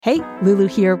Hey, Lulu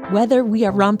here. Whether we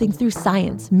are romping through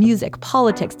science, music,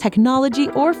 politics, technology,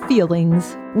 or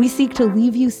feelings, we seek to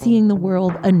leave you seeing the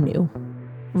world anew.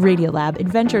 Radiolab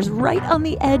adventures right on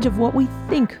the edge of what we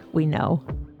think we know,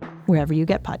 wherever you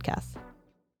get podcasts.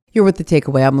 You're with The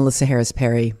Takeaway. I'm Melissa Harris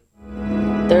Perry.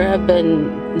 There have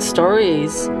been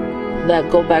stories that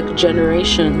go back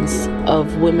generations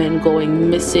of women going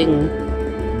missing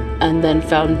and then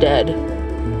found dead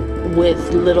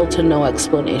with little to no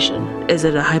explanation. Is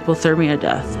it a hypothermia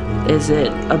death? Is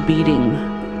it a beating,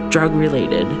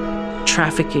 drug-related,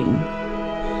 trafficking?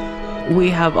 We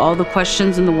have all the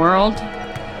questions in the world,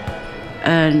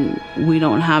 and we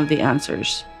don't have the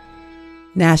answers.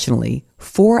 Nationally,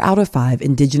 4 out of 5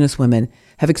 Indigenous women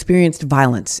have experienced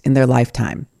violence in their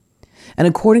lifetime. And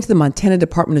according to the Montana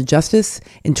Department of Justice,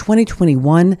 in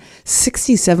 2021,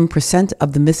 67%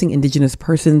 of the missing Indigenous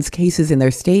persons cases in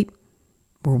their state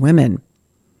were women.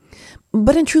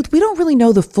 But in truth, we don't really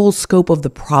know the full scope of the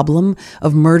problem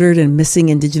of murdered and missing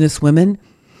Indigenous women,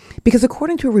 because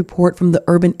according to a report from the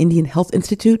Urban Indian Health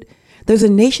Institute, there's a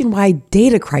nationwide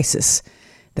data crisis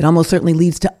that almost certainly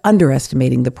leads to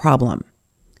underestimating the problem.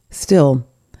 Still,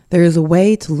 there is a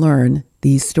way to learn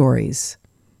these stories.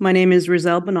 My name is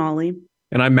Rizelle Benally.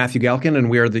 And I'm Matthew Galkin, and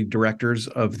we are the directors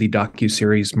of the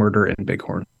docuseries Murder in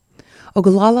Bighorn.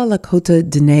 Oglala Lakota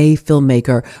Dene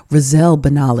filmmaker Rizelle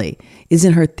Benally is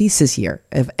in her thesis year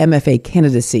of MFA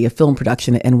candidacy of film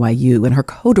production at NYU, and her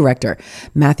co-director,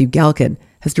 Matthew Galkin,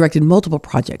 has directed multiple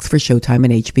projects for Showtime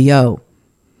and HBO.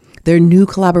 Their new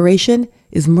collaboration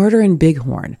is Murder in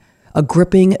Bighorn, a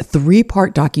gripping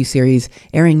 3-part docuseries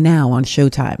airing now on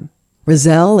Showtime.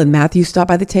 Rizelle and Matthew stop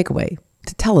by The Takeaway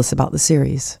to tell us about the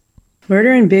series.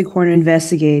 Murder in Bighorn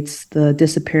investigates the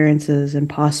disappearances and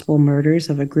possible murders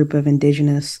of a group of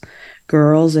Indigenous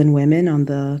girls and women on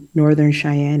the Northern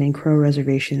Cheyenne and Crow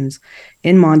reservations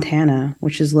in Montana,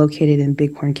 which is located in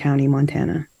Bighorn County,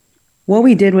 Montana. What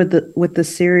we did with the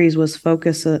series was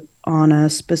focus on a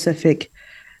specific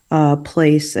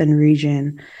place and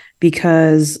region,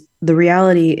 because the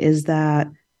reality is that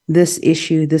this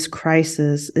issue, this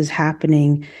crisis, is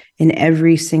happening in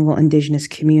every single Indigenous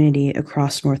community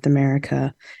across North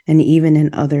America and even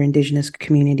in other Indigenous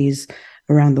communities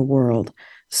around the world.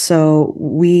 So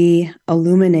we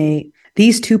illuminate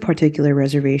these 2 particular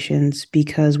reservations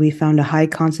because we found a high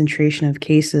concentration of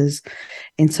cases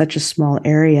in such a small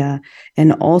area,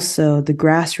 and also the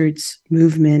grassroots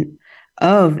movement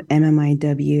of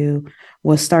MMIW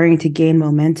was starting to gain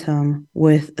momentum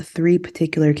with 3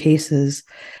 particular cases: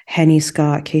 Henny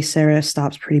Scott, K-Sarah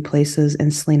Stops Pretty Places,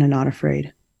 and Selena Not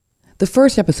Afraid. The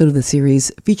first episode of the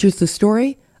series features the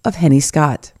story of Henny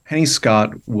Scott. Henny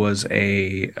Scott was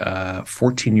a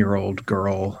 14-year-old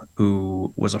girl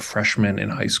who was a freshman in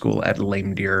high school at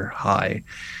Lame Deer High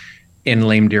in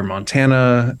Lame Deer,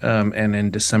 Montana. And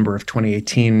in December of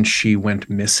 2018, she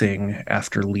went missing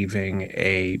after leaving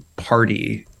a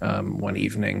party one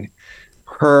evening.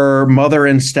 Her mother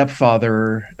and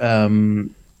stepfather,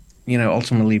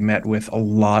 ultimately met with a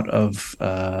lot of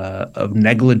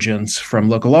negligence from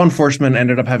local law enforcement,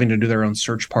 ended up having to do their own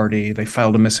search party. They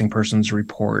filed a missing persons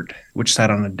report, which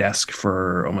sat on a desk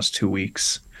for almost 2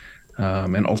 weeks.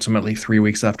 And ultimately, 3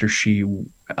 weeks after she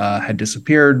had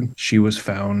disappeared, she was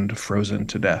found frozen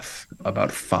to death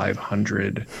about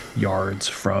 500 yards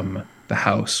from the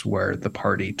house where the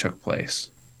party took place.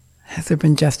 Has there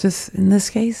been justice in this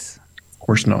case? Of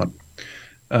course not.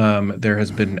 There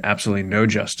has been absolutely no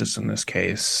justice in this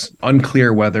case.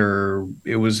 Unclear whether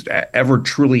it was ever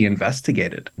truly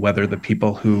investigated, whether the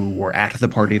people who were at the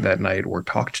party that night were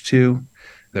talked to.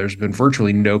 There's been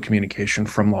virtually no communication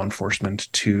from law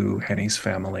enforcement to Henny's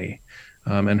family.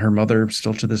 And her mother,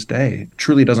 still to this day,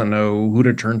 truly doesn't know who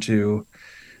to turn to.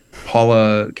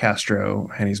 Paula Castro,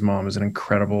 Henny's mom, is an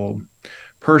incredible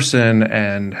person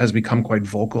and has become quite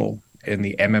vocal in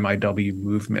the MMIW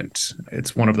movement.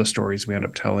 It's one of the stories we end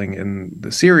up telling in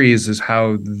the series, is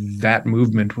how that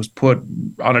movement was put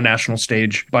on a national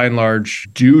stage, by and large,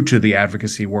 due to the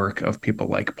advocacy work of people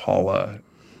like Paula.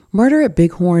 Murder at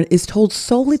Bighorn is told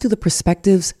solely through the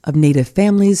perspectives of Native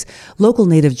families, local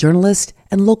Native journalists,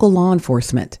 and local law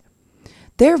enforcement.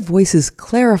 Their voices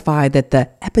clarify that the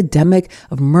epidemic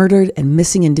of murdered and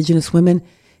missing Indigenous women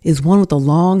is one with a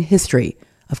long history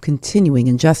of continuing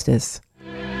injustice.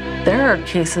 There are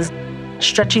cases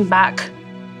stretching back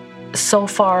so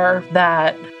far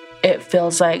that it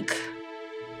feels like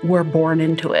we're born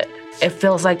into it. It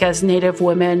feels like as Native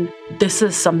women, this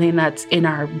is something that's in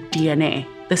our DNA.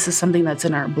 This is something that's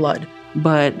in our blood.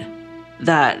 But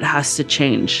that has to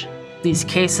change. These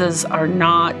cases are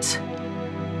not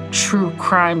true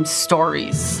crime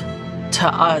stories to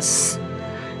us.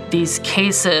 these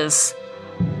cases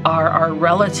are our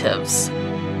relatives.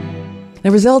 Now,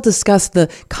 Rizal discussed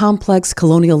the complex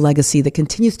colonial legacy that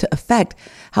continues to affect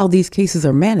how these cases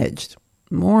are managed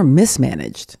or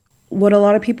mismanaged. What a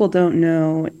lot of people don't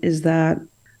know is that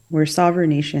we're sovereign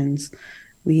nations.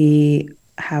 We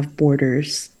have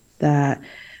borders that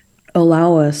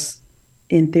allow us,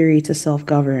 in theory, to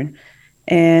self-govern.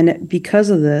 And because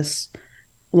of this,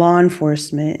 law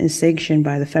enforcement is sanctioned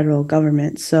by the federal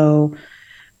government. So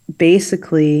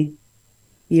basically,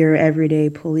 your everyday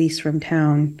police from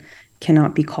town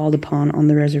cannot be called upon on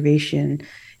the reservation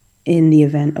in the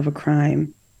event of a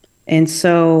crime. And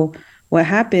so what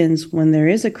happens when there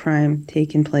is a crime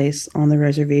taking place on the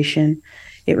reservation,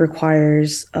 it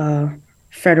requires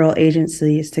federal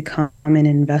agencies to come in and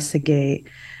investigate.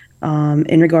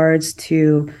 In regards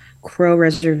to Crow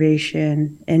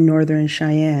Reservation in Northern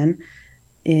Cheyenne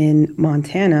in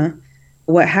Montana,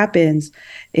 what happens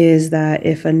is that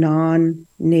if a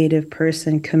non-native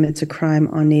person commits a crime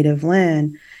on native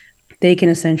land, they can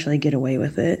essentially get away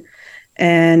with it.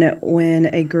 And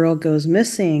when a girl goes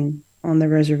missing on the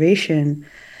reservation,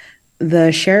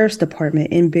 the sheriff's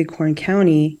department in Bighorn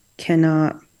County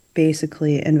cannot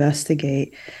basically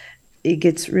investigate. It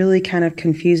gets really kind of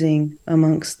confusing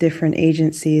amongst different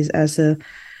agencies as to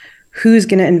who's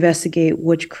going to investigate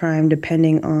which crime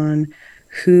depending on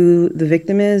who the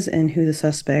victim is and who the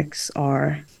suspects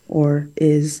are or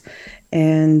is.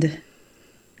 And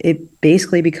it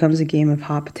basically becomes a game of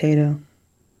hot potato.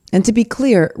 And to be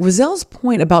clear, Rizal's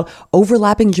point about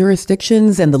overlapping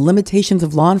jurisdictions and the limitations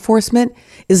of law enforcement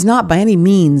is not by any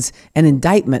means an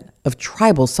indictment of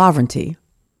tribal sovereignty.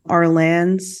 Our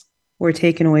lands were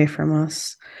taken away from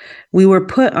us. We were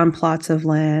put on plots of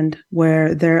land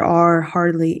where there are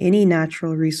hardly any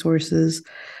natural resources,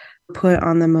 put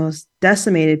on the most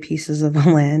decimated pieces of the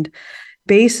land.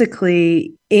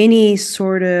 Basically, any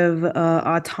sort of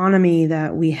autonomy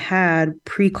that we had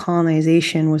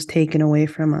pre-colonization was taken away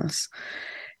from us.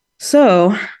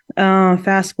 So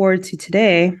fast forward to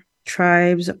today,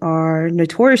 tribes are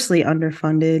notoriously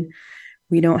underfunded.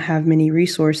 We don't have many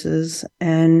resources,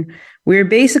 and we're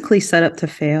basically set up to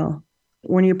fail.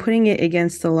 When you're putting it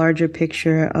against the larger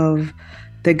picture of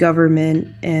the government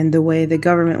and the way the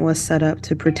government was set up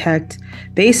to protect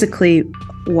basically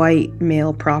white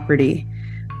male property,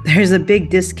 there's a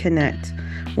big disconnect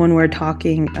when we're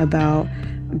talking about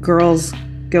girls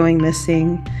going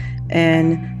missing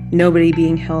and nobody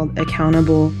being held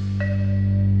accountable.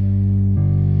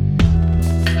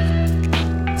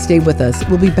 Stay with us.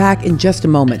 We'll be back in just a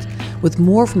moment with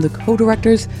more from the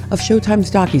co-directors of Showtime's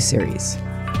docuseries,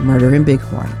 Murder in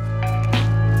Bighorn.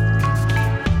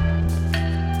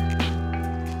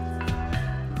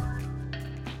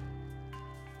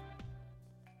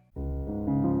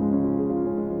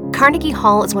 Carnegie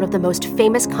Hall is one of the most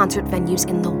famous concert venues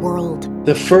in the world.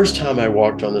 The first time I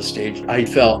walked on the stage, I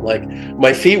felt like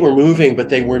my feet were moving, but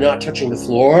they were not touching the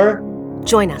floor.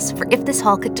 Join us for If This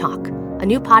Hall Could Talk, a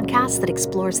new podcast that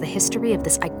explores the history of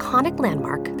this iconic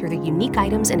landmark through the unique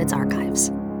items in its archives.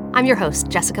 I'm your host,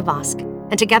 Jessica Vosk,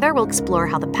 and together we'll explore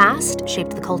how the past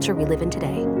shaped the culture we live in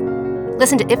today.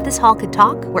 Listen to If This Hall Could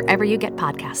Talk wherever you get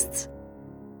podcasts.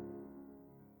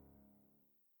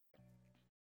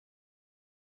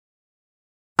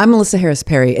 I'm Melissa Harris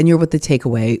Perry, and you're with The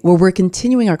Takeaway, where we're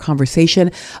continuing our conversation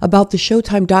about the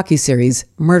Showtime docuseries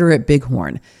Murder at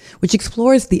Bighorn, which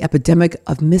explores the epidemic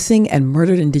of missing and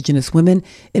murdered Indigenous women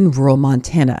in rural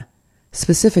Montana,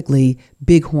 specifically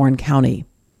Bighorn County.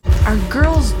 Our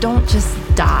girls don't just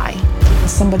die.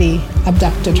 Somebody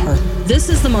abducted her. This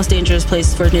is the most dangerous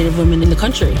place for Native women in the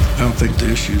country. I don't think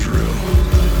the issue's real.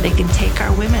 They can take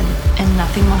our women and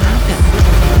nothing will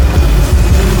happen.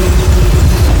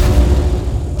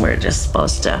 We're just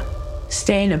supposed to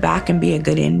stay in the back and be a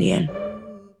good Indian.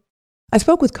 I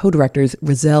spoke with co-directors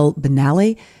Rizal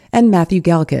Benally and Matthew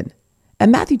Galkin.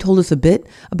 And Matthew told us a bit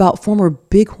about former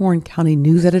Bighorn County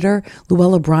news editor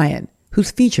Luella Bryan, who's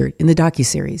featured in the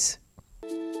docuseries.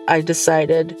 I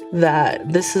decided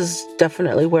that this is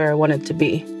definitely where I wanted to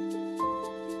be.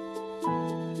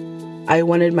 I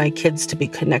wanted my kids to be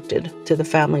connected to the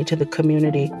family, to the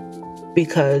community,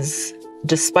 because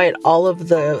despite all of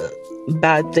the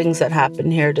bad things that happen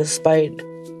here, despite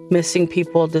missing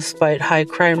people, despite high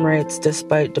crime rates,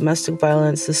 despite domestic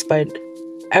violence, despite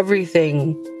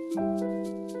everything,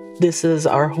 this is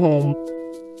our home.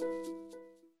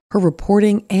 Her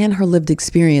reporting and her lived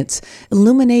experience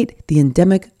illuminate the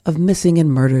endemic of missing and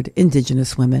murdered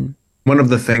Indigenous women. One of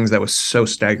the things that was so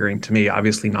staggering to me,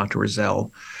 obviously not to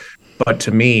Rizal, but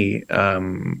to me,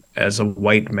 as a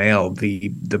white male,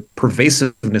 the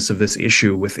pervasiveness of this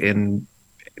issue within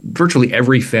virtually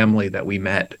every family that we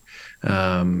met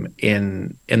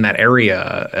in that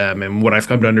area. And what I've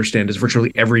come to understand is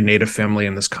virtually every Native family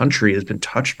in this country has been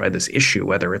touched by this issue,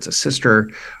 whether it's a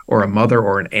sister or a mother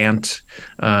or an aunt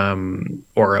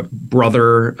or a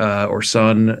brother or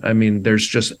son. I mean,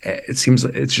 it seems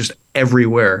it's just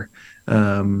everywhere.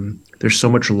 There's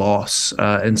so much loss.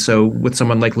 And so with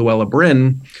someone like Luella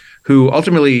Brin, who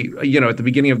ultimately, at the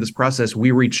beginning of this process, we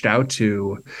reached out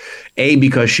to, A,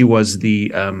 because she was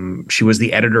the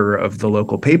editor of the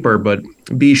local paper, but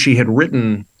B, she had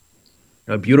written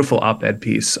a beautiful op-ed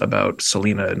piece about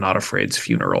Selena Not Afraid's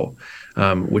funeral,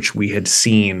 which we had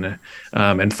seen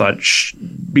and thought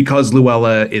because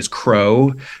Luella is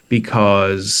Crow,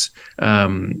 because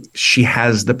she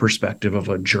has the perspective of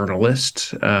a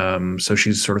journalist, so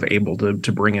she's sort of able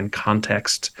to bring in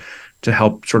context to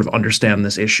help sort of understand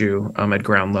this issue at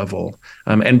ground level.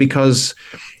 And because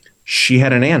she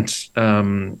had an aunt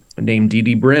named Dee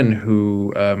Dee Brin,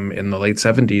 who in the late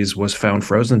 70s was found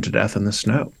frozen to death in the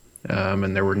snow.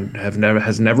 And there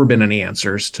has never been any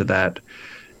answers to that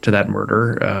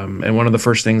murder. And one of the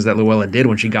first things that Luella did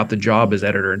when she got the job as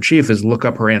editor-in-chief is look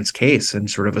up her aunt's case and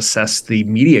sort of assess the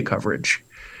media coverage,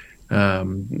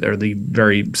 or the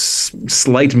very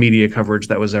slight media coverage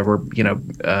that was ever,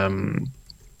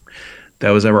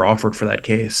 offered for that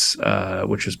case,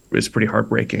 which is pretty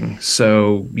heartbreaking.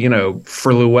 So,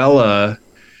 for Luella,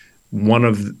 one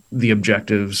of the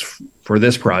objectives for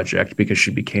this project, because she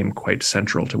became quite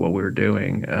central to what we were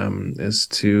doing, is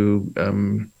to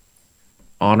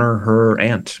honor her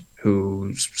aunt,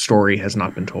 whose story has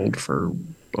not been told for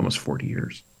almost 40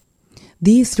 years.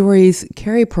 These stories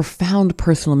carry profound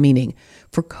personal meaning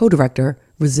for co-director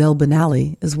Rizal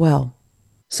Benally as well.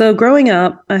 So growing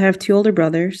up, I have 2 older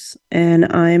brothers, and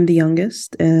I am the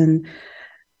youngest. And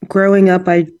growing up,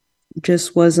 I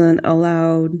just wasn't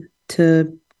allowed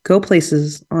to go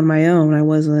places on my own. I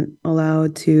wasn't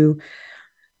allowed to,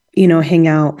 hang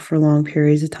out for long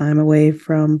periods of time away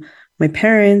from my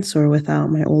parents or without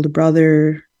my older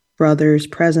brothers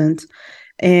present.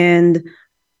 And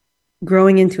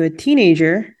growing into a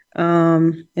teenager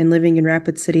and living in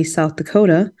Rapid City, South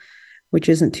Dakota, which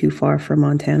isn't too far from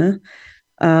Montana,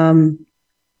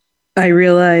 I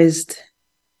realized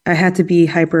I had to be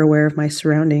hyper aware of my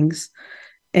surroundings,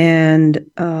 and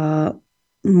quite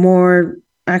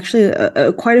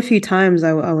a few times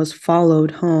I was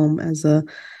followed home as a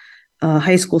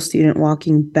high school student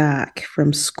walking back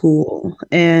from school,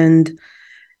 and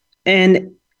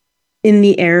in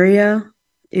the area,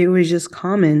 it was just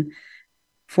common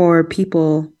for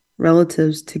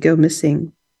relatives to go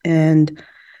missing, and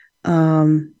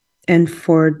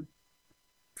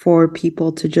for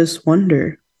people to just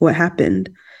wonder what happened.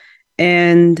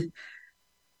 And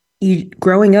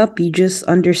growing up, you just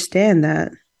understand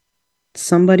that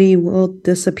somebody will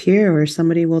disappear or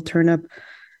somebody will turn up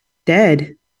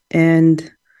dead,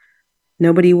 and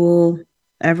nobody will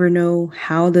ever know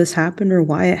how this happened or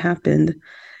why it happened.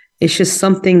 It's just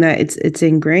something that it's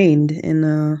ingrained in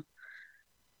a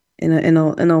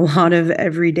lot of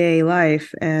everyday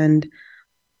life, and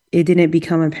it didn't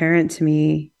become apparent to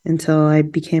me until I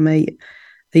became a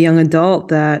young adult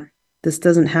that this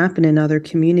doesn't happen in other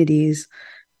communities.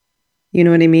 You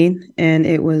know what I mean? And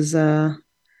it was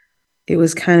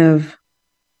kind of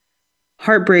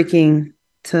heartbreaking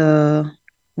to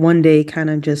one day kind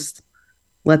of just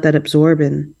let that absorb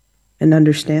and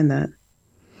understand that.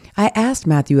 I asked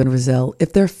Matthew and Rizal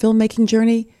if their filmmaking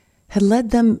journey had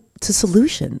led them to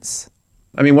solutions.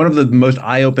 I mean, one of the most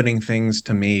eye-opening things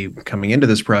to me coming into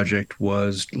this project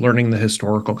was learning the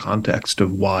historical context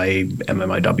of why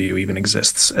MMIW even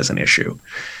exists as an issue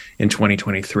in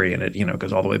 2023. And it,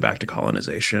 goes all the way back to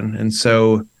colonization. And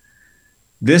so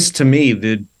this, to me,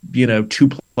 the,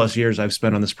 2+ years I've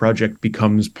spent on this project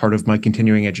becomes part of my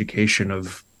continuing education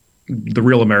of the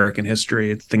real American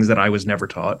history, things that I was never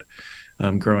taught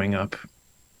growing up.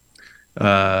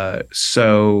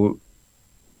 So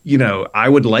I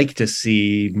would like to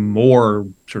see more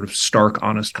sort of stark,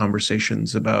 honest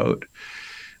conversations about,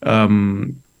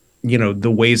 the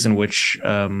ways in which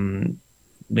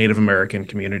Native American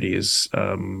communities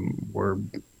were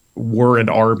and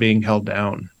are being held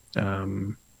down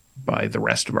by the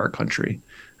rest of our country.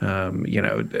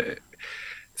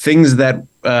 Things that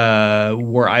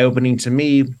were eye-opening to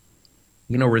me.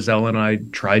 Rizal and I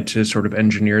tried to sort of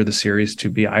engineer the series to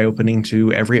be eye-opening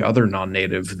to every other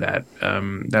non-native that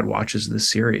watches this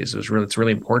series. It's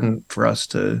really important for us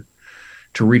to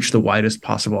reach the widest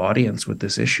possible audience with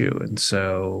this issue. And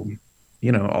so,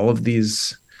 all of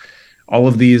these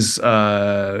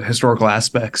historical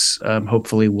aspects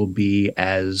hopefully will be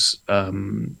as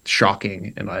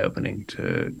shocking and eye-opening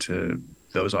to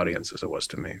those audiences as it was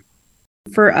to me.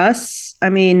 For us, I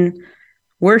mean,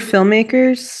 we're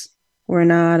filmmakers. We're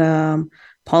not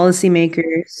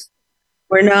policymakers.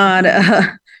 We're not,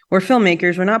 we're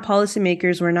filmmakers. We're not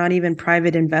policymakers. We're not even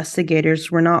private investigators.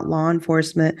 We're not law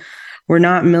enforcement. We're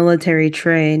not military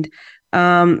trained.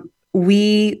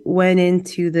 We went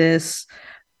into this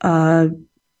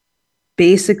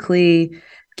basically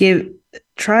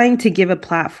trying to give a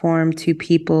platform to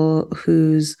people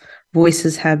whose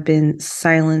voices have been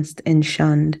silenced and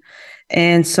shunned.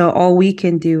 And so all we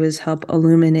can do is help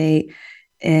illuminate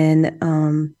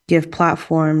and give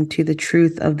platform to the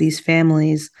truth of these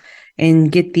families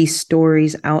and get these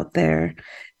stories out there.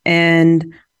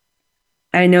 And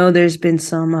I know there's been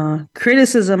some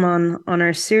criticism on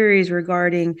our series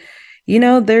regarding,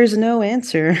 there's no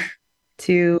answer.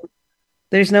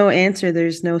 There's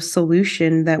no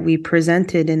solution that we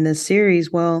presented in this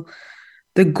series. Well,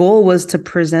 the goal was to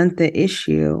present the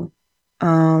issue.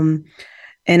 And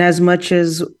as much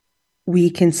as we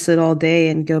can sit all day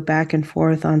and go back and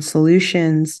forth on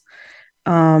solutions,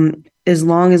 as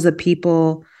long as if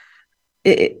people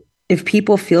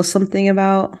feel something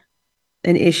about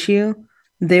an issue,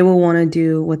 they will want to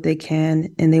do what they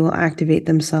can and they will activate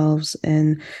themselves,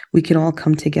 and we can all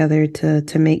come together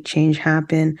to make change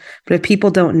happen. But if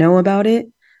people don't know about it,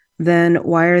 then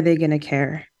why are they going to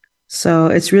care? So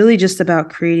it's really just about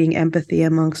creating empathy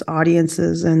amongst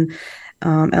audiences and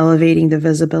elevating the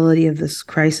visibility of this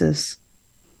crisis.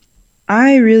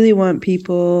 I really want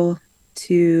people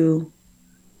to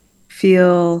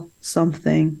feel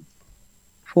something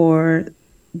for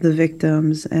the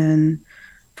victims and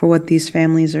for what these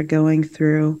families are going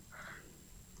through.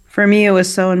 For me, it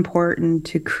was so important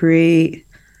to create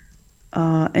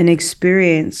an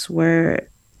experience where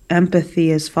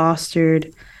empathy is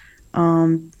fostered,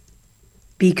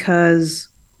 because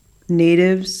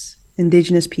Natives,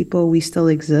 Indigenous people, we still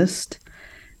exist.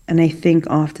 And I think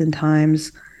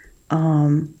oftentimes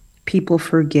people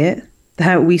forget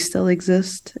that we still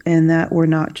exist and that we're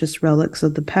not just relics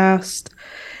of the past.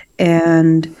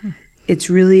 And it's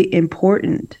really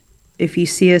important. If you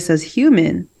see us as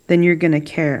human, then you're going to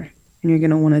care and you're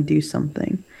going to want to do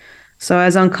something. So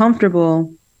as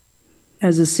uncomfortable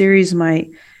as the series might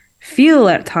feel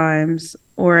at times,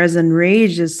 or as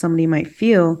enraged as somebody might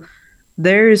feel,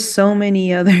 there's so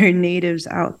many other Natives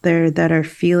out there that are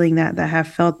feeling that have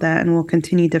felt that, and will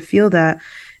continue to feel that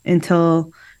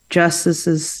until justice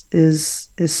is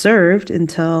served,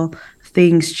 until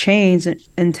things change,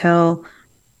 until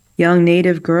young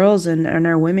Native girls and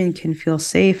our women can feel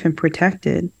safe and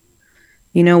protected.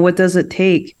 What does it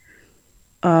take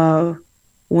when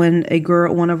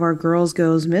one of our girls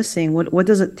goes missing? What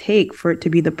does it take for it to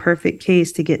be the perfect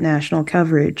case to get national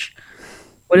coverage?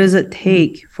 What does it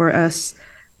take for us,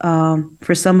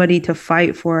 for somebody to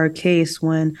fight for our case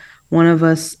when one of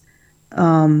us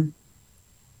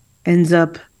ends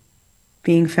up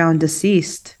being found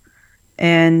deceased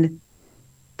and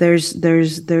there's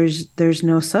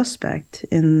no suspect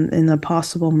in a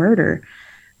possible murder?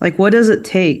 Like, what does it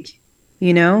take?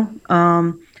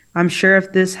 I'm sure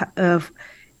if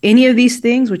any of these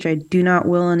things, which I do not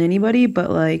will on anybody,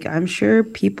 but I'm sure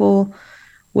people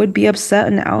would be upset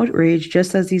and outraged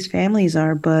just as these families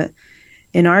are. But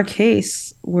in our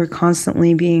case, we're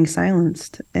constantly being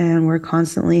silenced and we're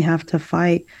constantly have to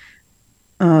fight.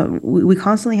 We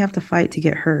constantly have to fight to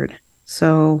get heard.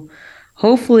 So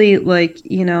hopefully,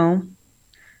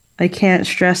 I can't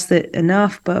stress it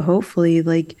enough, but hopefully,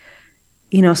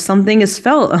 something is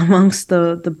felt amongst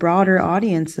the broader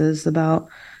audiences about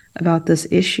this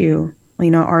issue.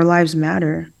 Our lives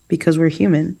matter because we're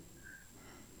human.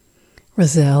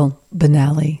 Roselle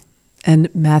Benally and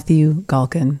Matthew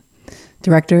Galkin,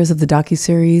 directors of the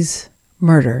docuseries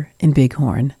Murder in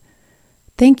Bighorn.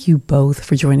 Thank you both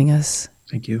for joining us.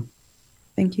 Thank you.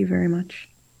 Thank you very much.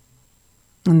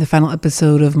 And the final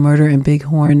episode of Murder in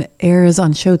Bighorn airs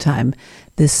on Showtime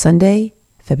this Sunday,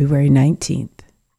 February 19th.